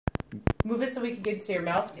Move it so we can get to your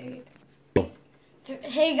mouth, Nate.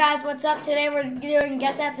 Hey guys, what's up? Today we're doing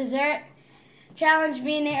Guess at Dessert challenge.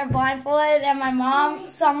 Me and Nate are blindfolded, and my mom,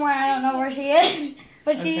 somewhere, I don't know where she is,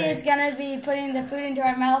 but she is going to be putting the food into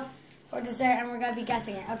our mouth for dessert, and we're going to be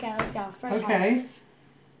guessing it. Okay, let's go. First one. Okay.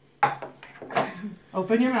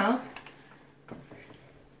 Open your mouth.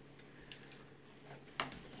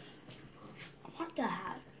 What the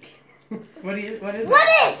heck? What is What is,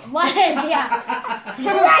 yeah.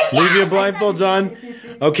 Leave your blindfolds on.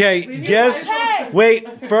 Okay, guess. Wait,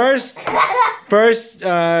 first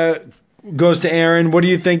goes to Aaron. What do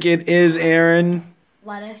you think it is, Aaron?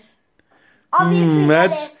 Lettuce. Obviously,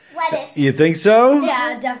 Lettuce. lettuce. You think so?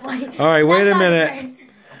 Yeah, definitely. All right, wait a minute.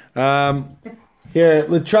 Here,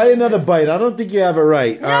 let's try another bite. I don't think you have it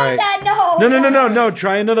right. All right. Dad, No.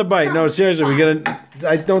 Try another bite. No, seriously,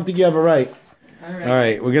 I don't think you have it right. All right. All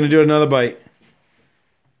right, we're gonna do another bite.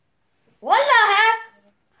 What the heck?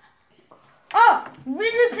 Oh,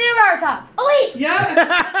 Reese's Peanut Butter Cup. Oh, wait. Yeah.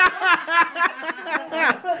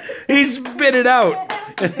 He spit it out.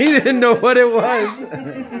 He didn't know what it was.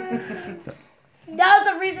 That was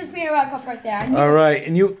a Reese's Peanut Butter Cup right there. All right,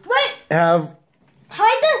 and you Wait, have.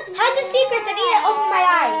 hide the secrets. I need to open my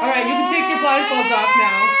eyes. All right, you can take your blindfolds off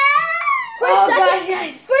now. For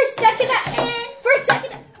a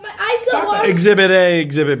second, my eyes got warm. Exhibit A,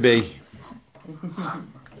 Exhibit B.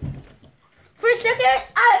 For a second,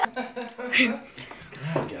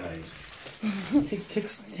 Guys,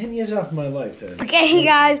 takes 10 years off my life. Okay,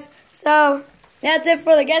 guys. So that's it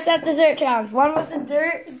for the Guess at Dessert challenge. One was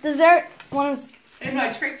dessert. One was And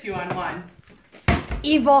I tricked you on one.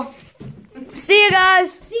 evil. See you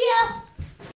guys. See ya.